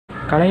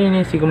கலையை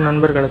நேசிக்கும்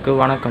நண்பர்களுக்கு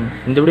வணக்கம்.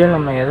 இந்த வீடியோவில்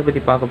நம்ம எதை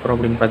பற்றி பார்க்க போகிறோம்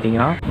அப்படின்னு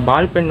பார்த்தீங்கன்னா,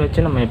 பால் பென்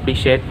வச்சு நம்ம எப்படி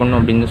ஷேட் பண்ணணும்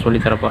அப்படின்னு சொல்லி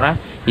தரப்போகிறேன்.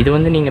 இது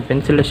வந்து நீங்கள்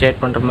பென்சிலில் ஷேட்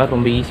பண்ணுற மாதிரி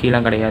ரொம்ப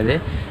ஈஸியெலாம் கிடையாது.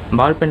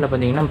 பால் பெனில்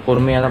பார்த்தீங்கன்னா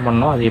பொறுமையாக தான்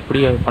பண்ணணும். அது எப்படி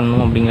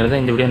பண்ணணும் அப்படிங்கிறத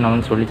இந்த வீடியோ நான்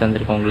வந்து சொல்லி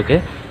தந்திருக்கேன் உங்களுக்கு.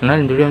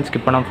 அதனால் இந்த வீடியோ வந்து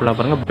ஸ்கிப் பண்ணாமல் ஃபுல்லாக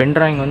பாருங்கள். பென்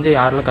டிராயிங் வந்து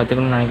யாரெல்லாம்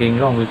கற்றுக்கணும்னு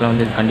நினைக்கிறீங்களோ அவங்களுக்குலாம்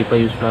வந்து கண்டிப்பாக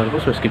யூஸ்ஃபுல்லாக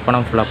இருக்கும். ஸோ ஸ்கிப்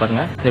பண்ணாமல் ஃபுல்லாக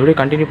பாருங்கள். இந்த வீடியோ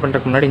கண்டினியூ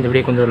பண்ணுறதுக்கு முன்னாடி இந்த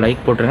வீடியோ கொஞ்சம்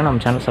லைக் போட்டுருங்க.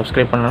 நம்ம சேனல்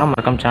சப்ஸ்கிரைப் பண்ணலாம்.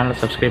 மறக்காம சேனலை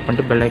சப்ஸ்கிரைப்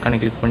பண்ணிட்டு பெல்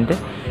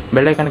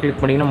ஐக்கானை கிளிக்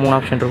பண்ணிங்கன்னா 3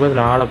 ஆப்ஷன் இருக்கும்.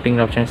 அதில் ஆல்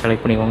அப்படிங்கிற ஆப்ஷன்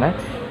செலக்ட் பண்ணிக்கோங்க.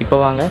 இப்போ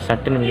வாங்க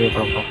சட்டுன்னு வீடியோ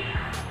பார்ப்போம்.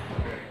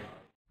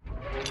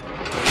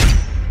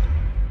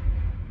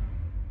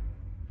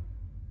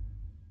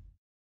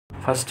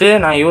 ஃபஸ்ட்டு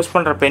நான் யூஸ்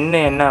பண்ணுற பென்னு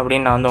என்ன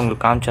அப்படின்னு நான் வந்து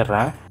உங்களுக்கு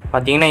காமிச்சிட்றேன்.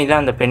 பார்த்தீங்கன்னா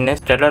இதான் அந்த பென்னு,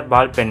 ஸ்டெல்லர்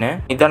பால் பென்னு.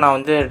 இதான் நான்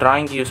வந்து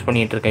டிராயிங்க்கு யூஸ்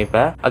பண்ணிகிட்டு இருக்கேன்.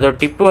 இப்போ அதோட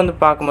டிப்பு வந்து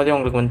பார்க்கும்போதே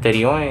உங்களுக்கு வந்து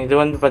தெரியும். இது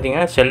வந்து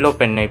பார்த்தீங்கன்னா செல்லோ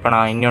பென்னு. இப்போ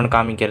நான் இன்னொன்று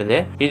காமிக்கிறது,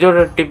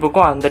 இதோட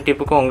டிப்புக்கும் அந்த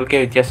டிப்புக்கும்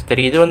உங்களுக்கே வித்தியாசம்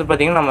தெரியும். இது வந்து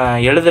பார்த்தீங்கன்னா நம்ம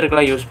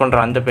எழுதுறதுக்கெலாம் யூஸ் பண்ணுற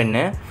அந்த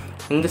பென்னு.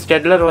 இந்த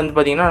ஸ்டெட்லர் வந்து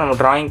பார்த்தீங்கன்னா நம்ம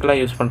டிராயிங்க்கெலாம்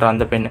யூஸ் பண்ணுற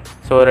அந்த பென்னு.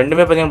 ஸோ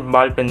ரெண்டுமே பார்த்தீங்கன்னா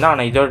பால் பென் தான்.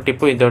 ஆனால் இதோட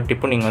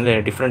டிப்பு நீங்கள் வந்து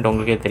டிஃப்ரெண்ட்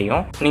உங்களுக்கே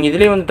தெரியும். நீங்கள்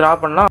இதிலே வந்து ட்ரா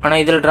பண்ணலாம். ஆனால்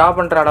இதில் ட்ரா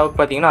பண்ணுற அளவுக்கு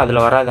பார்த்தீங்கன்னா அதில்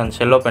வராது அந்த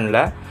செல்லோ பெனில்.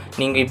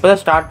 நீங்கள் இப்போ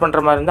தான் ஸ்டார்ட் பண்ணுற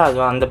மாதிரி இருந்தால் அது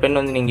அந்த பென்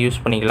வந்து நீங்கள்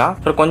யூஸ் பண்ணிக்கலாம்.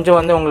 அப்புறம் கொஞ்சம்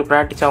வந்து உங்களுக்கு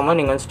ப்ராக்டிஸ் ஆகும்போது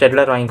நீங்கள் வந்து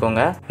ஸ்டெட்லர்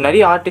வாங்கிக்கோங்க.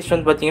 நிறைய ஆர்டிஸ்ட்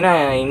வந்து பார்த்தீங்கன்னா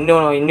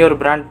இன்னொரு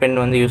பிராண்ட் பென்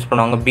வந்து யூஸ்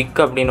பண்ணுவாங்க. பிக்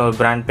அப்படின்னு ஒரு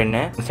பிராண்ட்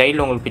பென்னு.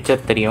 சைடில் உங்களுக்கு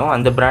பிக்சர் தெரியும்.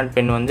 அந்த பிராண்ட்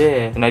பென் வந்து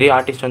நிறைய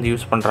ஆர்டிஸ்ட் வந்து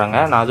யூஸ் பண்ணுறாங்க.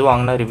 நான் அதுவும்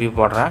வாங்கினா ரிவ்யூ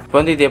போடுறேன். இப்போ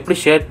வந்து இது எப்படி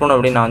ஷேட் பண்ணணும்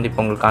அப்படின்னு நான் வந்து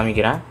இப்போ உங்களுக்கு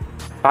காமிக்கிறேன்.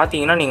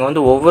 பார்த்தீங்கன்னா நீங்கள்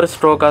வந்து ஒவ்வொரு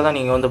ஸ்ட்ரோக்காக தான்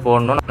நீங்கள் வந்து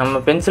போடணும். நம்ம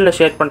பென்சிலில்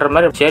ஷேட் பண்ணுற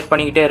மாதிரி ஷேட்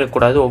பண்ணிக்கிட்டே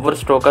இருக்கக்கூடாது. ஒவ்வொரு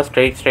ஸ்ட்ரோக்காக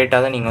ஸ்ட்ரைட்டாக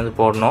தான் நீங்கள் வந்து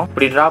போடணும்.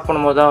 இப்படி ட்ரா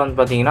பண்ணும்போது தான் வந்து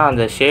பார்த்தீங்கன்னா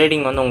அந்த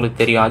ஷேடிங் வந்து உங்களுக்கு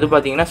தெரியும். அது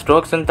பார்த்தீங்கன்னா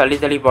ஸ்ட்ரோக்ஸ் வந்து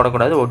தள்ளி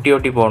போடக்கூடாது,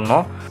 ஒட்டி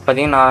போடணும்.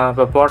 பார்த்தீங்கன்னா நான்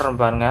இப்போ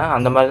போடுறேன் பாருங்கள்,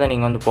 அந்த மாதிரி தான்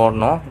நீங்கள் வந்து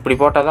போடணும். இப்படி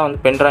போட்டால் தான்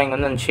வந்து பென் டிராயிங்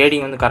வந்து அந்த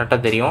ஷேடிங் வந்து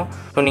கரெக்டாக தெரியும்.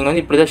 ஸோ நீங்கள்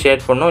வந்து இப்படி தான்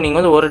ஷேட் பண்ணணும்.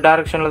 நீங்கள் வந்து ஒரு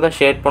டேரக்ஷனில் தான்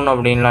ஷேட் பண்ணணும்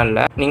அப்படின்லாம்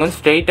இல்லை. நீங்கள் வந்து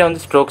ஸ்ட்ரைட்டாக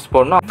வந்து ஸ்ட்ரோக்ஸ்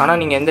போடணும். ஆனால்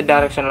நீங்கள் எந்த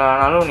டேரக்ஷனில்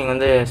வேணாலும் நீங்கள்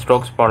வந்து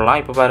ஸ்ட்ரோக்ஸ் போடலாம்.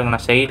 இப்போ பாருங்கள்,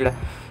 நான் சைடில்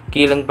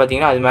கீழேருந்து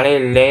பார்த்தீங்கன்னா அது மேலே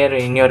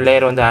இன்னொரு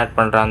லேயர் வந்து ஆட்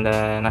பண்ணுறேன். அந்த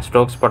நான்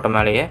ஸ்ட்ரோக்ஸ் போட்ட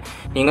மேலேயே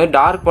நீங்கள்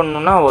டார்க்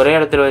பண்ணணுன்னா ஒரே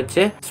இடத்துல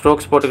வச்சு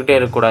ஸ்ட்ரோக்ஸ் போட்டுக்கிட்டே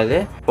இருக்கக்கூடாது.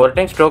 ஒரு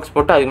டைம் ஸ்ட்ரோக்ஸ்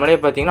போட்டு அதுக்கு மேலே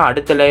பார்த்தீங்கன்னா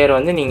அடுத்த லேயர்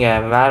வந்து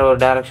நீங்கள் வேறு ஒரு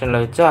டேரக்ஷனில்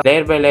வச்சு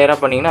லேயர் பை லேயராக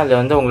பண்ணிங்கன்னா அது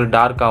வந்து உங்களுக்கு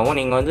டார்க் ஆகும்.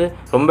 நீங்கள் வந்து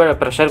ரொம்ப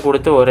ப்ரெஷர்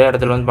கொடுத்து ஒரே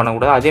இடத்துல வந்து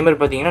பண்ணக்கூடாது. அதேமாதிரி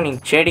பார்த்தீங்கன்னா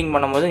நீங்கள் ஷேடிங்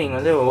பண்ணும்போது நீங்கள்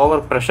வந்து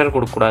ஓவர் ப்ரெஷர்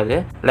கொடுக்கக்கூடாது.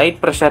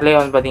 லைட் ப்ரெஷர்லேயே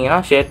வந்து பார்த்தீங்கன்னா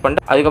ஷேட்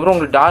பண்ணிட்டு அதுக்கப்புறம்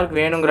உங்களுக்கு டார்க்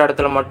வேணுங்கிற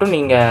இடத்துல மட்டும்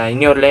நீங்கள்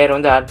இன்னொரு லேயர்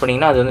வந்து ஆட்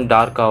பண்ணிங்கன்னா அது வந்து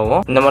டார்க்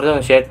ஆகும். இந்த மாதிரி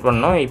தான் ஷேட்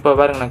பண்ணணும். இப்போ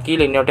பாருங்க, நான்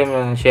கீழே இன்னொரு டைம்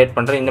ஷேட்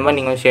பண்ணுறேன். இந்த மாதிரி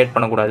நீங்கள் ஷேட்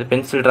பண்ணக்கூடாது.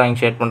 பென்சில் டிராயிங்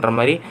ஷேட் பண்ணுற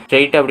மாதிரி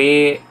ஸ்ட்ரைட்டாக அப்படியே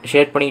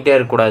ஷேட் பண்ணிக்கிட்டே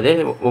இருக்கக்கூடாது.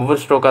 ஒவ்வொரு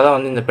ஸ்ட்ரோக்காக தான்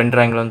வந்து இந்த பென்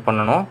டிராயிங்கில் வந்து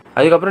பண்ணணும்.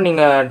 அதுக்கப்புறம்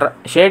நீங்கள்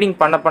ஷேடிங்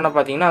பண்ண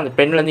பார்த்தீங்கன்னா அந்த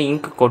பென்லேருந்து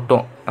இங்க்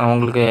கொட்டும்.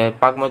 உங்களுக்கு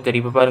பார்க்கும்போது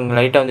தெரியும். இப்போ பாருங்கள்,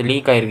 லைட்டாக வந்து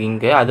லீக் ஆகிருக்கு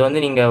இங்கு. அது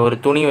வந்து நீங்கள் ஒரு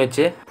துணி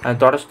வச்சு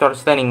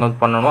தொடச்சி தான் நீங்கள்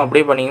வந்து பண்ணணும்.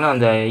 அப்படியே பண்ணிங்கன்னா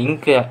அந்த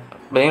இங்க்கு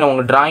பார்த்தீங்கன்னா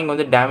உங்கள் டிராயிங்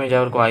வந்து டேமேஜ்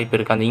ஆகிறதுக்கு வாய்ப்பு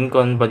இருக்குது. அந்த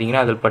இங்க் வந்து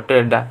பார்த்தீங்கன்னா அதில்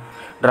பட்டு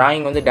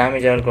டிராயிங் வந்து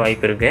டேமேஜ் ஆகிறதுக்கு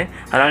வாய்ப்பு இருக்குது.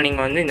 அதனால்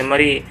நீங்கள் வந்து இந்த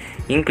மாதிரி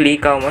இங்க்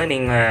லீக் ஆகும்போது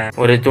நீங்கள்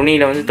ஒரு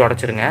துணியில் வந்து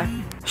தொடச்சிருங்க.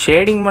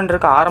 ஷேடிங்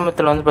பண்ணுறதுக்கு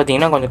ஆரம்பத்தில் வந்து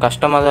பார்த்தீங்கன்னா கொஞ்சம்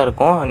கஷ்டமாக தான்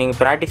இருக்கும். நீங்கள்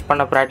ப்ராக்டிஸ்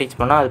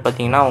பண்ணால் அது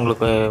பார்த்தீங்கன்னா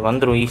உங்களுக்கு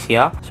வந்துடும்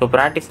ஈஸியாக. ஸோ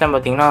ப்ராக்டிஸ் தான்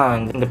பார்த்தீங்கன்னா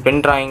இந்த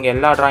பென் டிராயிங்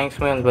எல்லா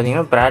டிராயிங்ஸுமே வந்து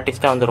பார்த்தீங்கன்னா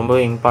ப்ராக்டிஸ் தான் வந்து ரொம்ப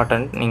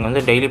இம்பார்ட்டன்ட். நீங்கள்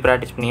வந்து டெய்லி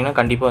ப்ராக்டிஸ் பண்ணிங்கன்னா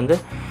கண்டிப்பாக வந்து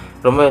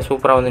ரொம்ப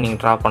சூப்பராக வந்து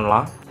நீங்கள் ட்ரா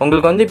பண்ணலாம்.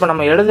 உங்களுக்கு வந்து இப்போ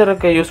நம்ம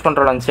எழுதுறதுக்கு யூஸ்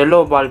பண்ணுறோம் அந்த செல்லோ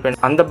பால் பென்,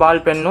 அந்த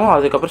பால் பென்னும்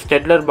அதுக்கப்புறம்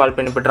ஸ்டெட்லர் பால்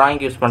பென் இப்போ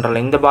டிராயிங் யூஸ்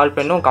பண்ணுறல இந்த பால்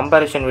பென்னும்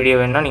கம்பேரிஷன் வீடியோ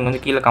வேணுன்னா நீங்கள்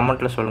வந்து கீழே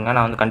கமெண்ட்டில் சொல்லுங்கள்.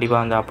 நான் வந்து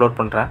கண்டிப்பாக வந்து அப்லோட்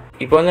பண்ணுறேன்.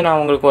 இப்போ வந்து நான்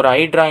உங்களுக்கு ஒரு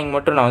ஐ டிராயிங்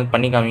மட்டும் நான் வந்து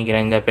பண்ணி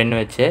காமிக்கிறேன் இந்த பென்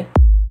வச்சு.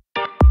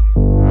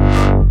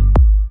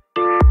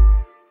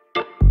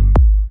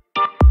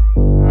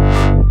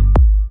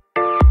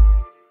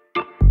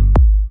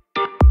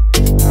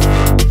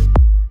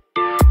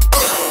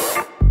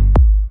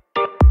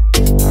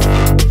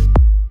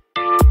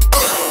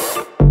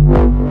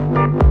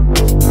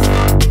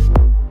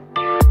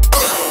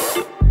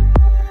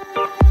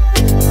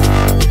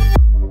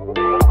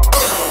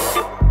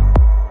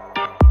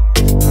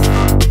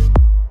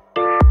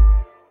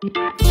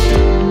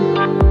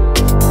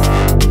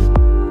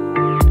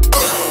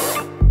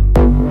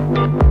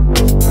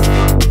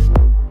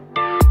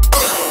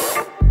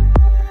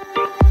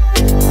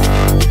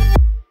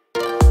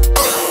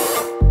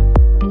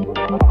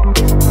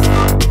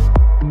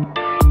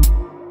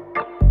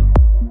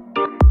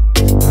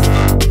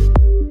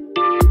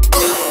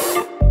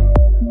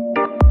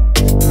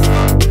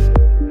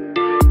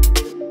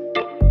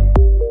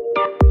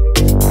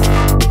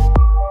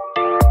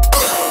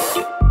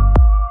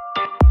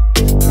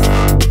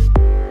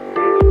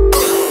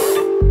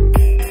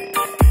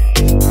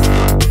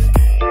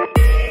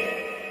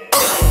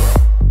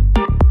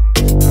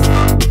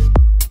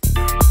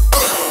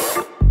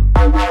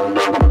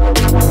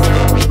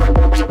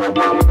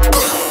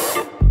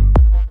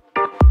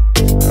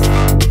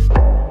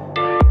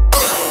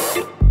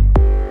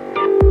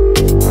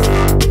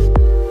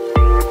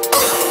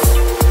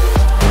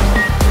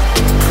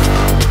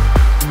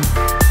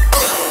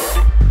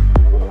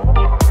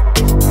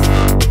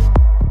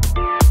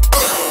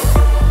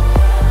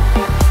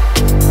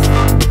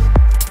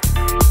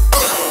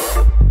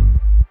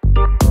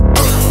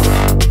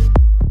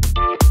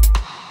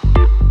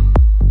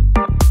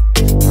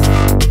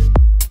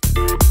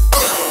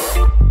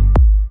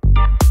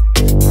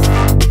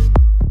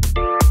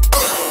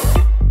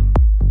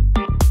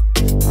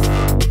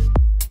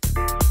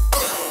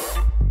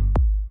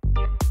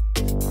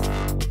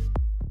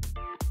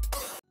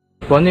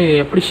 இப்போ வந்து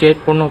எப்படி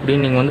ஷேட் பண்ணணும்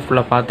அப்படின்னு நீங்கள் வந்து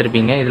ஃபுல்லாக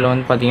பார்த்துருப்பீங்க. இதில்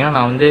வந்து பார்த்தீங்கன்னா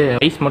நான் வந்து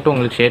ஐஸ் மட்டும்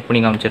உங்களுக்கு ஷேட்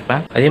பண்ணி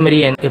காமிச்சிருப்பேன். அதேமாதிரி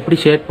எப்படி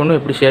ஷேட் பண்ணணும்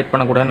எப்படி ஷேட்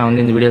பண்ணக்கூடாது நான்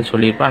வந்து இந்த வீடியோ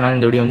சொல்லியிருப்பேன். அதனால்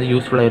இந்த வீடியோ வந்து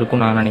யூஸ்ஃபுல்லாக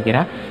இருக்கும்னு நான்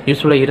நினைக்கிறேன்.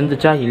 யூஸ்ஃபுல்லாக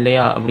இருந்துச்சா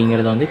இல்லையா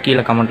அப்படிங்கிறத வந்து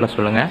கீழே கமெண்ட்டில்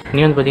சொல்லுங்கள்.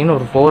 நீ வந்து பார்த்தீங்கன்னா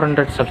ஒரு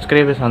 400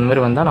 சப்ஸ்கிரைபர்ஸ் அந்த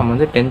மாதிரி வந்தால் நம்ம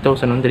வந்து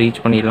 10,000 வந்து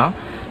ரீச் பண்ணிடலாம்.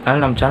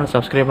 அதனால் நம்ம சேனல்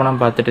சப்ஸ்கிரைப்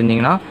பண்ணாமல் பார்த்துட்டு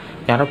இருந்தீங்கன்னா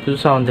யாராவது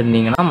புதுசாக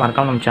வந்துருந்தீங்கன்னா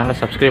மறக்காம நம்ம சேனலை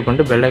சப்ஸ்கிரைப்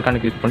பண்ணிட்டு பெல் ஐக்கானை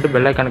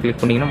கிளிக்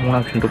பண்ணிங்கன்னா 3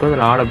 ஆப்ஷன் இருக்கும்.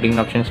 அதில் ஆல்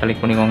அப்படிங்கிற ஆப்ஷன்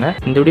செலக்ட் பண்ணிக்கோங்க.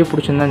 இந்த வீடியோ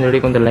பிடிச்சிருந்தா இந்த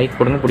வீடியோக்கு வந்து லைக்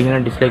போடுங்க,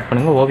 பிடிக்கணும் டிஸ்லைக்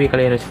பண்ணுங்கள். ஓவிய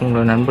கலை ரசிக்கும்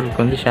உங்களோட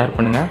நண்பர்களுக்கு வந்து ஷேர்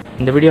பண்ணுங்கள்.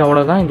 இந்த வீடியோ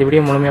அவ்வளோதான். இந்த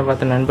வீடியோ முழுமையாக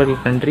பார்த்த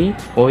நண்பர்களுக்கு நன்றி.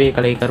 ஓவிய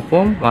கலை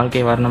கற்போம்,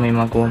 வாழ்க்கை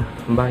வர்ணமயமாக்குவோம்.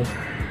 பாய்.